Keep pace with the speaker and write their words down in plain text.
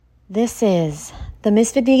This is the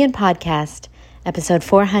Misfit Vegan Podcast, episode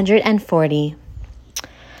 440.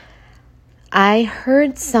 I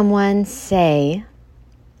heard someone say,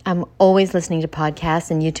 I'm always listening to podcasts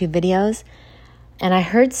and YouTube videos, and I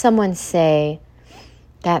heard someone say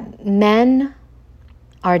that men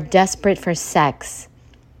are desperate for sex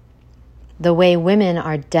the way women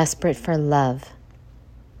are desperate for love.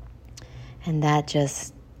 And that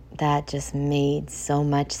just made so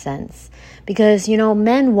much sense. Because,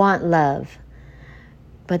 men want love,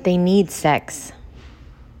 but they need sex.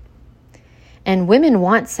 And women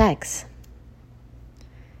want sex,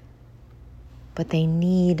 but they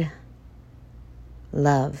need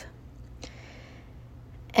love.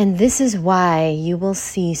 And this is why you will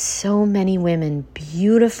see so many women,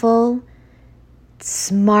 beautiful,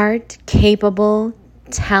 smart, capable,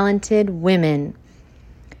 talented women,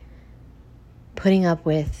 putting up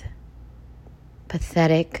with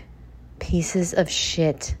pathetic pieces of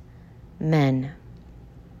shit men.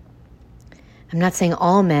 I'm not saying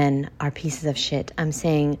all men are pieces of shit. I'm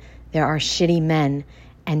saying there are shitty men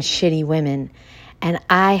and shitty women. And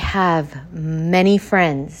I have many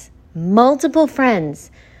friends, multiple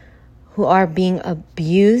friends, who are being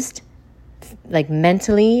abused, like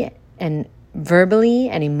mentally and verbally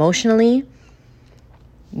and emotionally,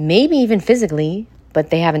 maybe even physically, but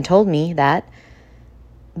they haven't told me that,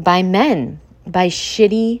 by men, by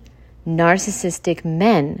shitty, narcissistic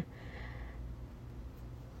men,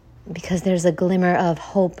 because there's a glimmer of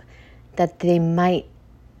hope that they might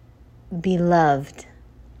be loved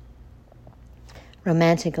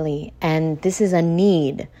romantically. And this is a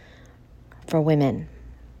need for women.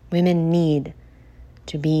 Women need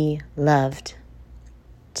to be loved,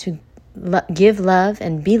 to give love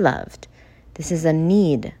and be loved. This is a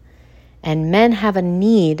need. And men have a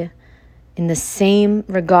need in the same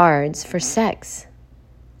regards for sex.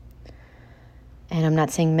 And I'm not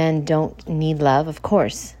saying men don't need love, of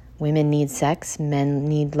course. Women need sex, men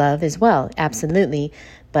need love as well, absolutely.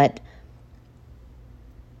 But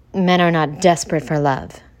men are not desperate for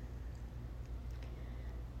love.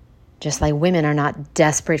 Just like women are not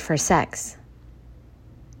desperate for sex.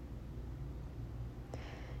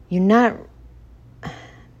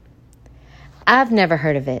 I've never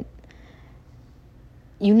heard of it.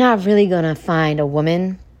 You're not really going to find a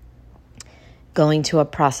woman going to a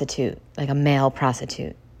prostitute, like a male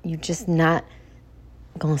prostitute. You're just not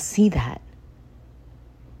going to see that.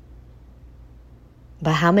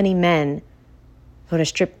 But how many men go to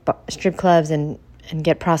strip clubs and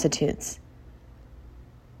get prostitutes?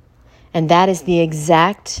 And that is the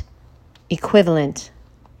exact equivalent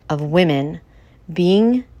of women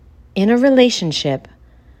being in a relationship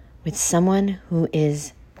with someone who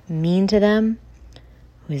is mean to them,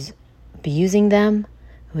 who is abusing them,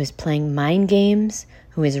 who is playing mind games,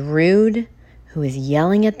 who is rude, who is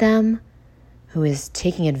yelling at them, who is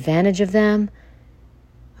taking advantage of them.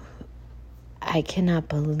 I cannot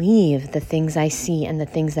believe the things I see and the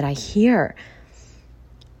things that I hear.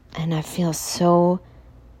 And I feel so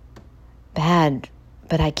bad,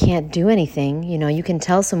 but I can't do anything. You can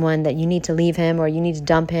tell someone that you need to leave him or you need to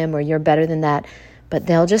dump him or you're better than that, but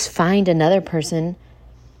they'll just find another person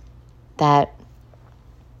that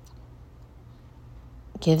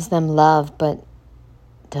gives them love but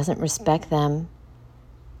doesn't respect them.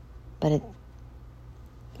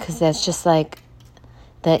 Because that's just like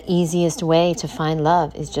the easiest way to find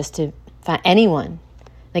love is just to find anyone.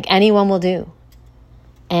 Like anyone will do.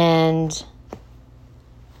 And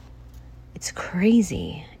it's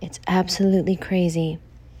crazy. It's absolutely crazy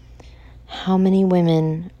how many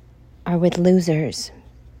women are with losers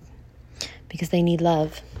because they need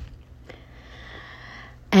love.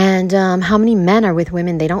 And how many men are with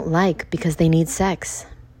women they don't like because they need sex.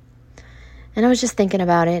 And I was just thinking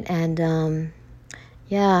about it, and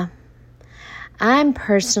I'm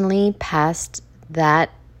personally past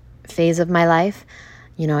that phase of my life.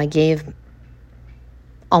 I gave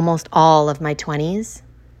almost all of my 20s.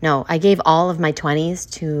 No, I gave all of my 20s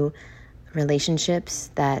to relationships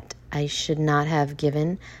that I should not have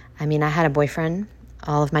given. I mean, I had a boyfriend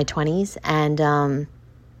all of my 20s, and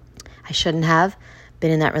I shouldn't have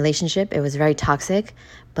been in that relationship. It was very toxic,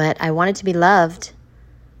 but I wanted to be loved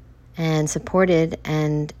and supported.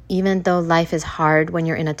 And even though life is hard when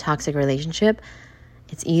you're in a toxic relationship,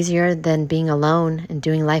 it's easier than being alone and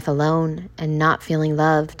doing life alone and not feeling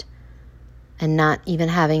loved and not even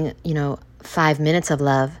having, 5 minutes of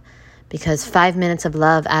love. Because 5 minutes of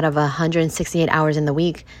love out of 168 hours in the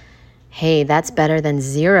week, hey, that's better than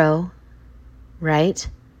 0, right?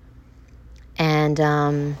 And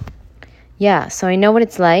so I know what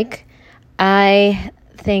it's like. I,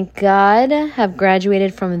 thank God, have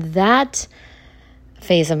graduated from that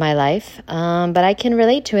phase of my life, but I can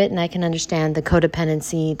relate to it, and I can understand the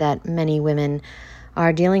codependency that many women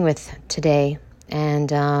are dealing with today, and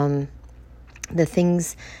the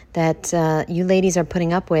things that you ladies are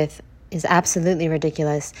putting up with is absolutely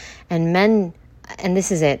ridiculous. And men, and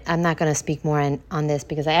this is it, I'm not going to speak more on this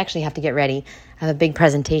because I actually have to get ready. I have a big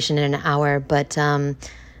presentation in an hour, but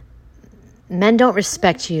men don't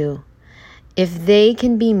respect you. If they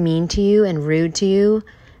can be mean to you and rude to you,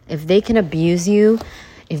 if they can abuse you,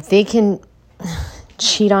 if they can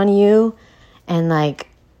cheat on you and like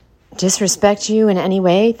disrespect you in any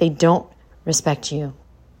way, they don't respect you.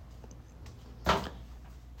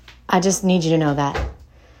 I just need you to know that.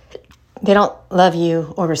 They don't love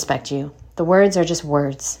you or respect you. The words are just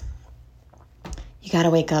words. You gotta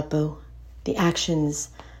wake up, boo. The actions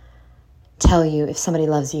tell you if somebody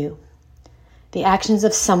loves you. The actions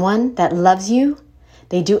of someone that loves you,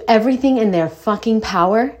 they do everything in their fucking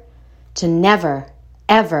power to never,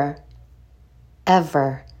 ever,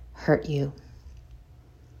 ever hurt you.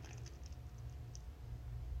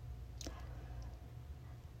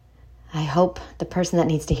 I hope the person that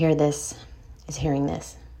needs to hear this is hearing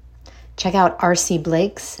this. Check out R.C.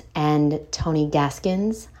 Blakes and Tony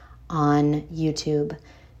Gaskins on YouTube.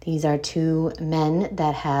 These are two men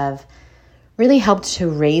that have really helped to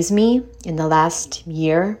raise me in the last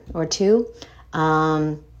year or two,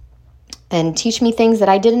 and teach me things that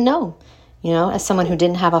I didn't know. You know, as someone who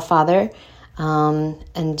didn't have a father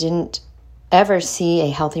and didn't ever see a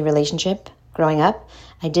healthy relationship growing up,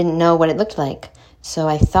 I didn't know what it looked like. So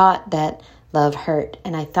I thought that love hurt,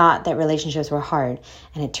 and I thought that relationships were hard.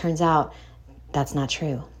 And it turns out that's not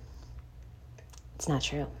true. It's not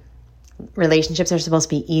true. Relationships are supposed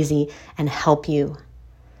to be easy and help you,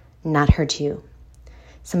 not hurt you.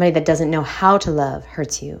 Somebody that doesn't know how to love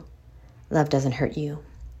hurts you. Love doesn't hurt you.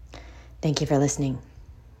 Thank you for listening.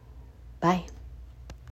 Bye.